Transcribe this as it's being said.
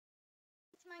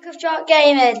Minecraft Shark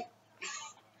Gaming,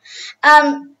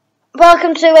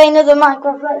 welcome to another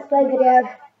Minecraft Let's Play video.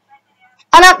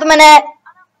 And at the minute,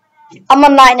 I'm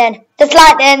on lightning. There's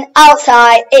lightning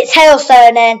outside, it's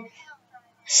hailstoning,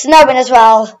 snowing as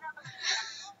well.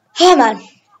 Oh man,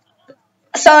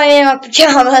 sorry in my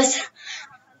pyjamas.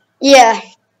 Yeah.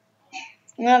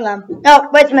 No,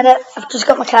 wait a minute, I've just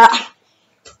got my cat.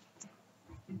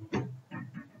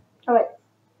 Oh wait,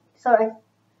 sorry.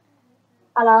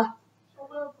 Hello.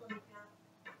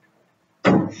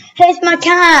 Here's my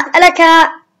cat. Hello,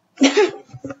 cat.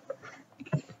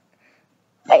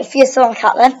 Wait for your song,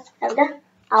 cat then. There we go.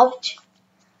 Ouch.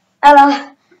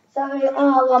 Hello. So we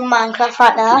are on Minecraft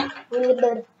right now.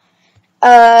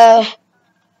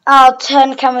 I'll turn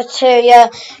the camera to you.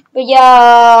 We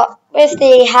are with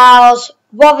the house,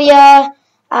 warrior,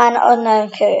 and unknown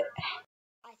coot.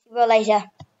 I see you later.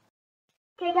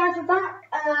 Okay, guys, we're back.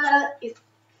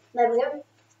 There we go.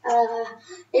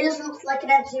 It just looks like an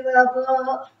empty world,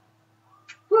 but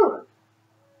whew,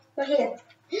 we're here.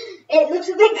 It looks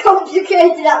a bit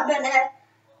complicated at the minute.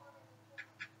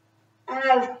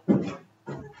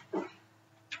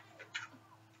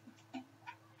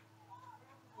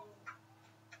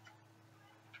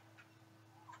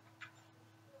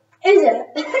 Is it?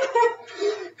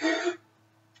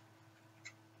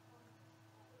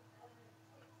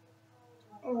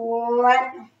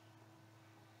 Right.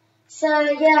 So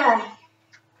yeah.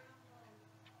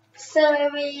 So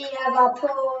we have our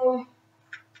pool.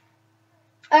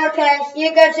 Okay,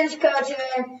 you go to the security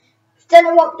room. Don't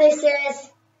know what this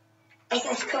is. It's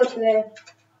a security room.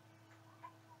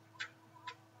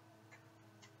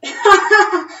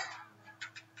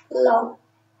 Lol.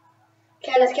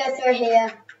 Okay, let's go through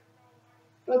here.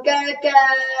 We're gonna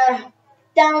go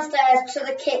downstairs to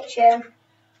the kitchen.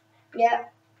 Yeah.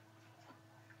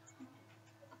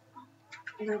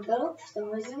 And I got up for some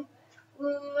reason.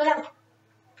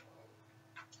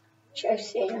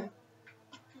 Chosina.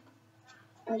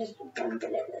 I'm just going to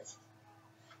delete this.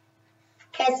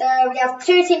 Okay, so we have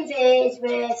two TVs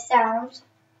with sound.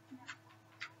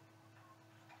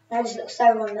 That just looks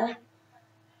so wrong there.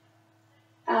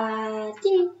 No,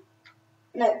 ding.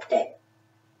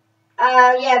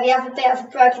 Yeah, we have a bit of a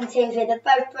broken TV. They're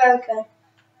both broken.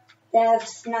 They've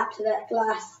snapped a bit of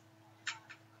glass.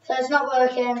 So it's not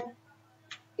working.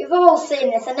 You've all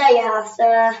seen this, I know you have,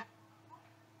 so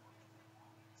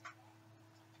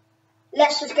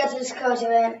let's just go to the security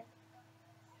room.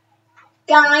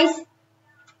 Guys,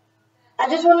 I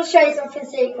just want to show you something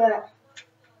secret.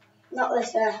 Not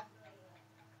this there.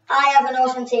 I have an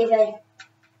awesome TV.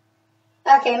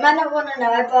 Okay, you might not want to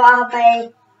know, but I have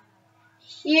a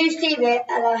huge TV.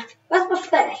 Where's my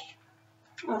fish?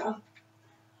 Oh,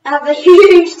 I have a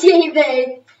huge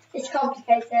TV. It's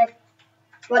complicated.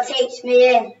 What takes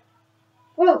me in?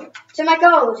 Whoa, to my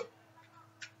gold.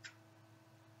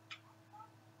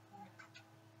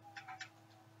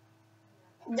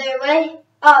 Do we?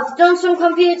 Oh, I've done some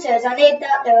computers. I need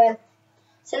that doing.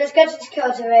 So let's go to the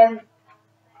security room.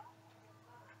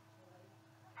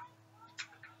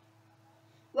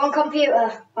 One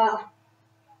computer. Wow.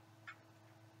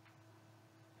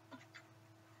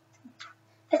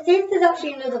 Let's see if there's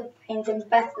actually another painting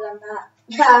better than that.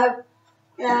 No.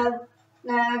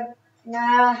 No,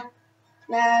 no,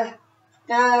 no,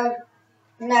 no,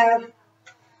 no.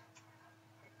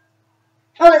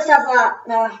 Oh, let's have that.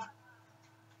 No.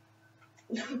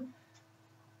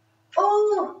 Oh,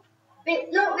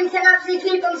 look, we can actually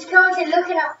keep on security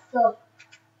looking at stuff.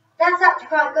 That's actually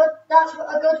quite good. That's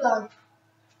a good one.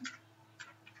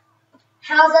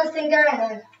 How's everything going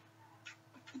then?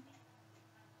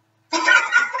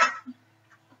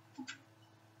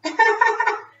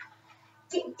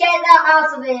 Get that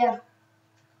out of here.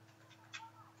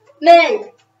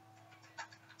 Me.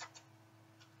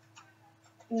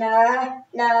 No,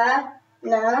 no,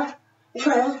 no,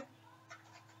 no.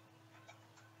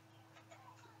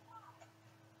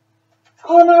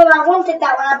 Oh no, I wanted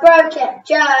that when I broke it.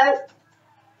 Joe,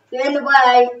 you're in the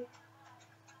way.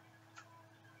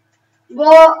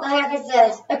 What the heck is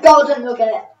this? A golden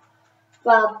nugget.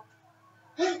 Well,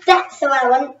 that's the one I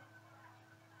want.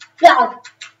 No.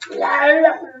 Hold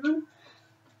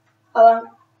on.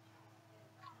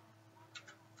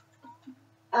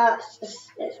 It's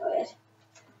weird.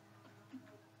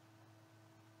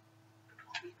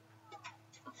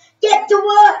 Get to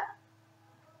work!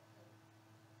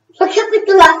 Look at the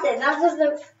glasses. That just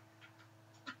looks.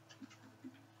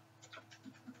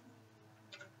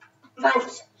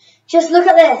 Right. Just look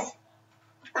at this.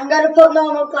 I'm going to put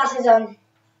normal glasses on.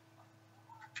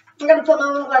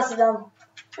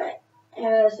 Right.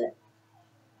 Where is it?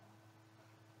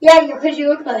 Yeah, because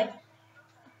you're ugly.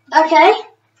 Okay.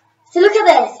 So look at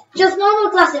this. Just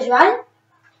normal glasses, right?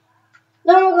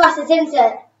 Normal glasses, isn't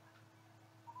it?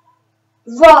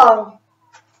 Wrong.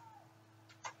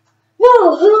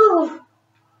 Woohoo!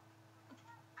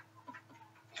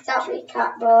 It's actually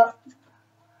cat, but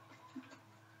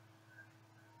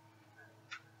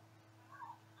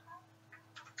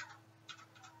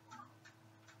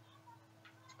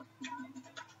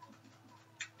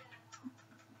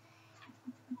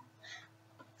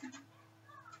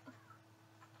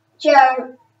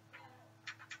Joe.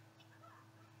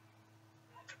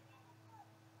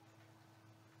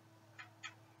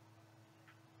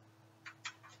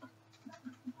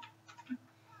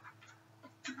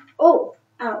 Oh,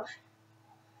 ouch.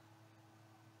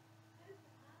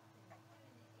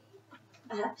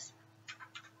 Perhaps.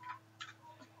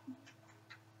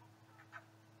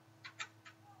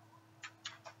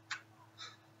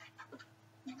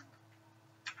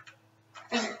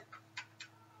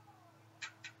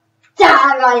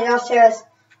 Damn, rhinoceros.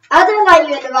 I don't like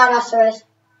you in the rhinoceros.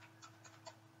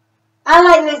 I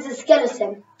like you as the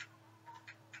skeleton.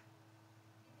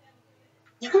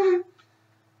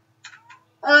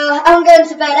 I'm going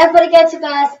to bed. Everybody go to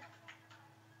bed.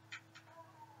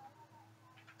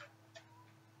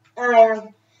 I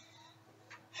am.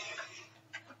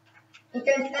 You're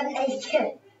going to bed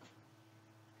naked.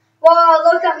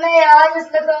 Whoa, look at me. I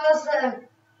just look awesome.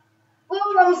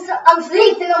 Whoa, I'm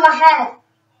sleeping on my head.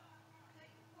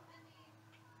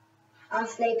 I'm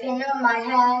sleeping on my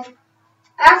head.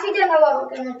 I actually don't know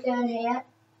what we're going to do in here.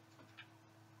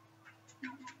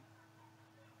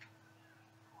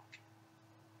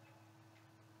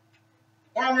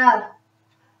 I know.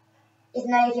 He's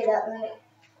naked at the minute.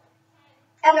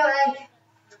 Anyway,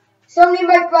 somebody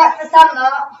make breakfast, I'm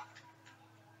not.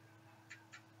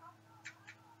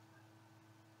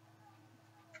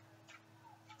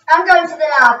 I'm going to the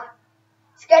lab.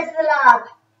 Let's go to the lab.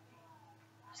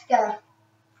 Let's go.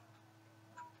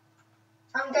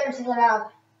 I'm going to the lab.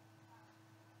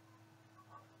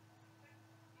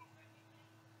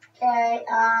 Okay,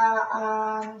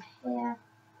 here.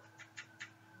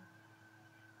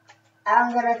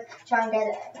 I'm gonna try and get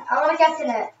it. I wanna get in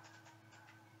it.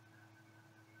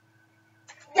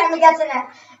 Let me get in it.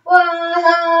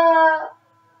 Whoa!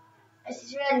 This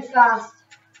is really fast.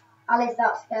 I'll leave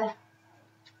that to go.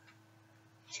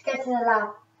 Let's go to the lab.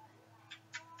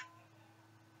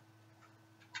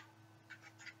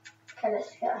 Okay,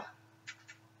 let's go.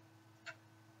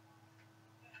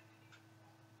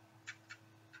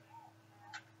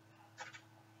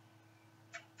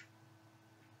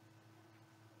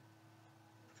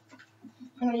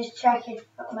 Let me just check if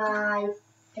my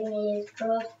thingy is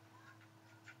good.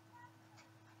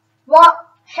 What?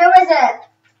 Who is it?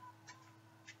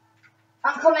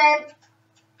 I'm coming.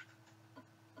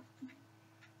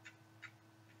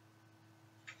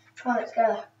 Come on, let's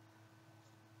go.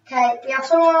 Okay, we have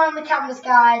someone on the cameras,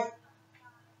 guys.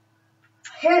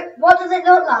 What does it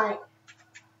look like?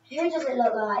 Who does it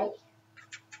look like?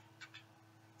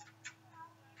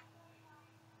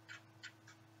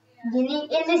 You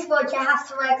need, in this book, you have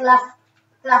to wear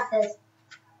glasses.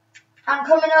 I'm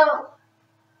coming up.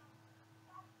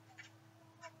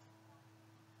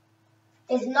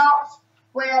 Is not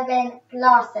wearing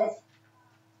glasses.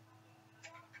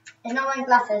 It's not wearing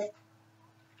glasses.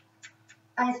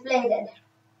 And it's bleeding.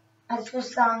 It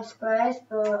just sounds gross,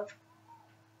 but...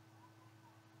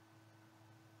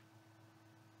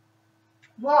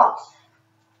 What?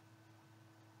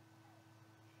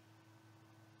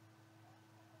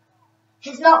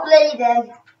 He's not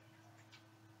bleeding.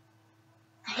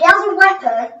 He has a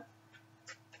weapon.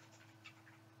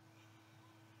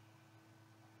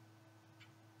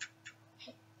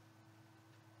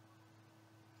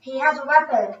 He has a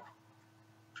weapon.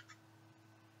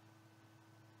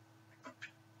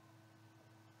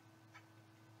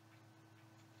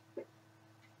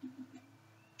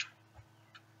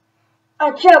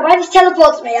 Oh, Joe, why did you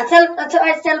teleport to me? I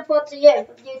tried to teleport to you,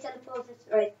 but you teleported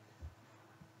to me.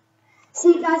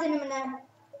 See you guys in a minute.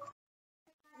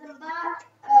 I'm back.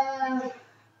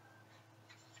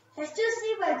 Let's just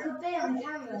see where it could be on the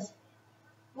cameras.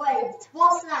 Wait,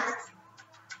 what's that?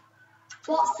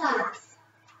 What's that?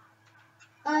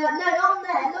 No, not on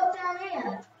there. Look down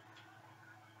here.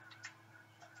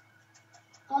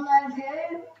 Oh no,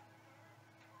 who?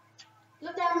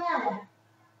 Look down there.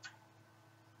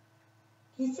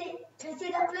 Can you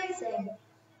see that blue thing?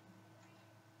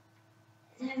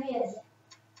 There he is.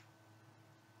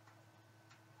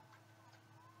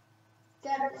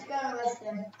 Let's go and arrest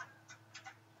him.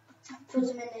 Put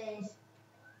him in these.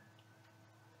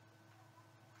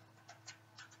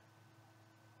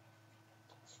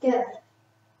 Let's go.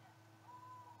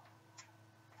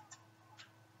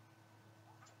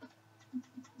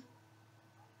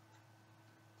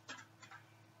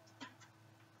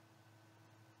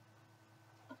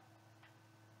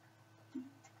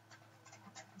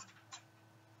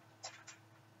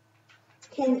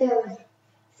 Keep going.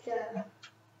 Let's go.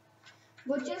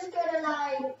 We're just gonna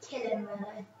like kill him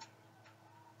really.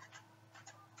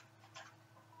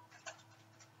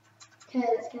 Okay,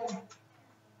 let's go.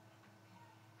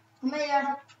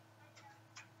 Mia.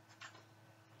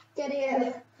 Get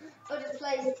here. I'll just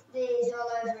place these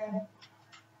all over him.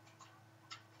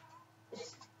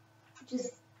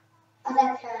 Just I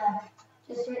don't care.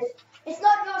 It's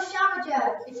not your shower,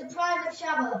 Joe. It's a private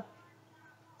shower.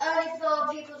 Only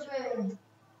for people's rooms.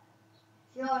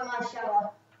 If you're in my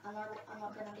shower, I'm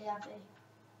not gonna be happy.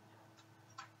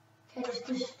 Okay, just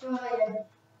destroy him.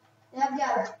 There we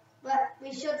go. But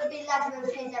we shouldn't be letting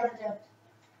with his evidence.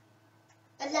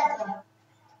 A leather.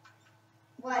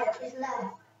 Wait, it's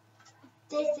left.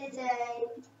 This is a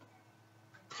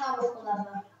powerful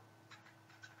leather.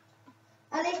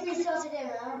 At least we sorted him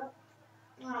out.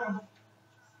 Wow.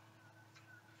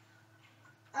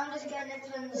 I'm just getting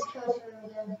into in this coach room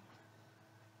again.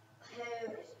 Who is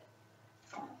it?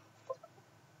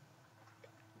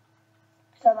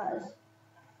 So that is.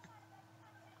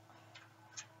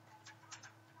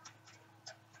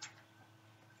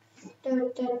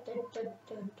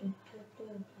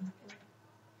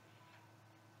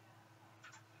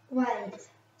 Wait.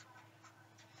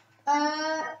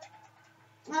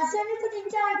 Has anybody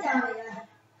died down here?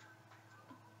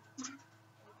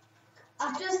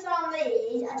 I've just found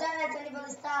these. I don't know if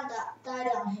anybody's died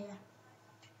down here.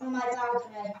 On my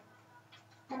balcony.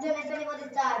 I don't know if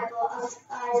anybody's died, but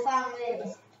I found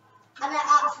these. And I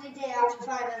actually did actually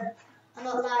find them. I'm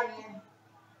not lying here.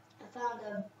 I found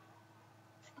them.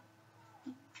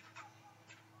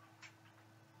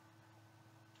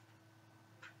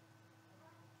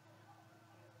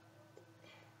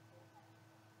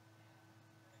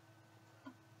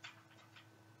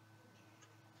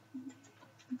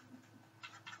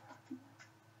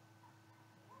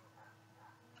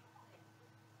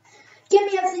 Give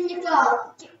me everything you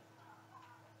got.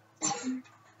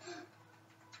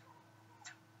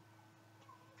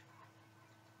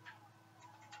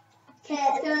 Okay,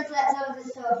 let's go and collect all of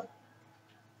this stuff.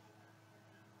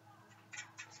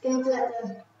 Let's go and collect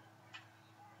them.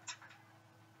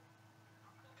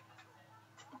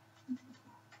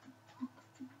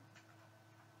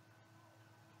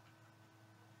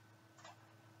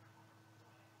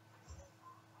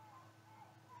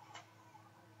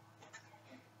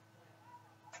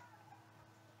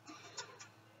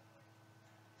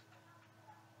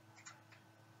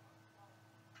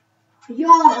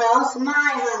 Your house, my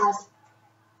house.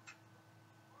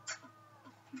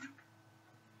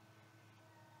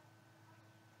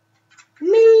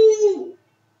 Me!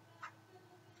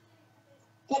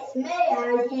 It's me,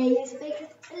 I hear you speak.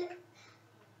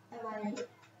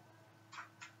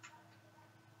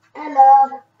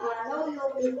 Hello, I know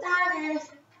you'll be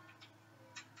vanished.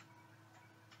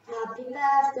 Happy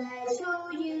birthday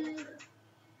to you.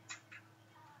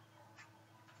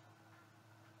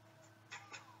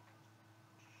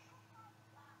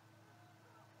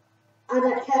 I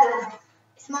don't care.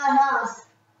 It's my house.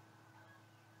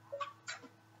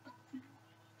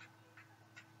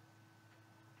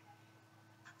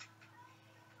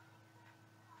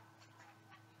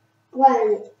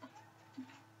 Wait.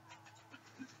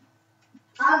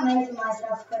 I'm making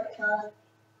myself a credit card.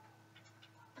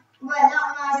 Wait, that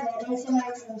reminds me, I need to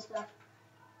make some stuff.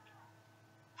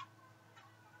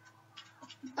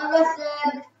 Oh,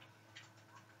 listen.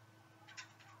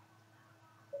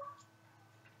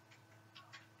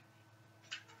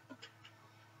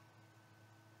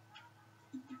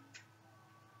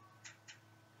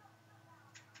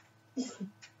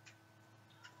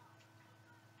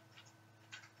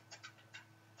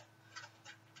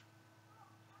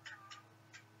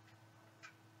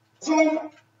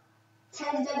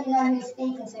 Teddy doesn't know who he's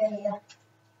speaking to here.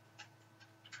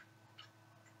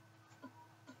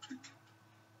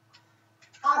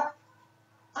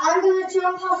 I'm going to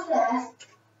jump off this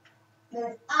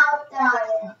without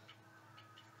dying.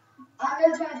 I'm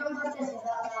going to try and jump off this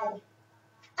without dying.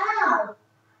 Ow!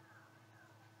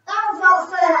 That was not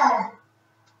fair!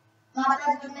 My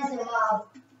friend was missing well.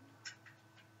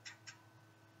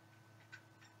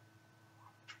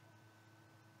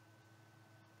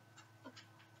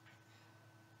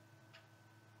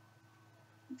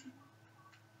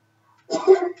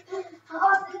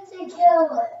 How did we kill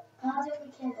it? How did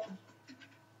we kill him?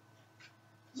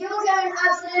 You're going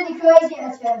absolutely crazy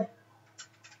at him.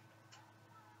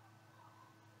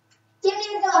 Give me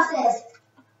your glasses.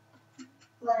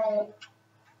 Wait.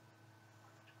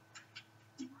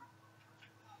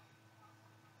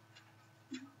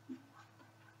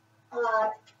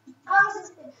 Alright.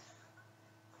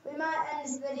 We might end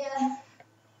this video.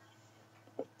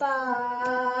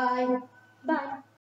 Bye.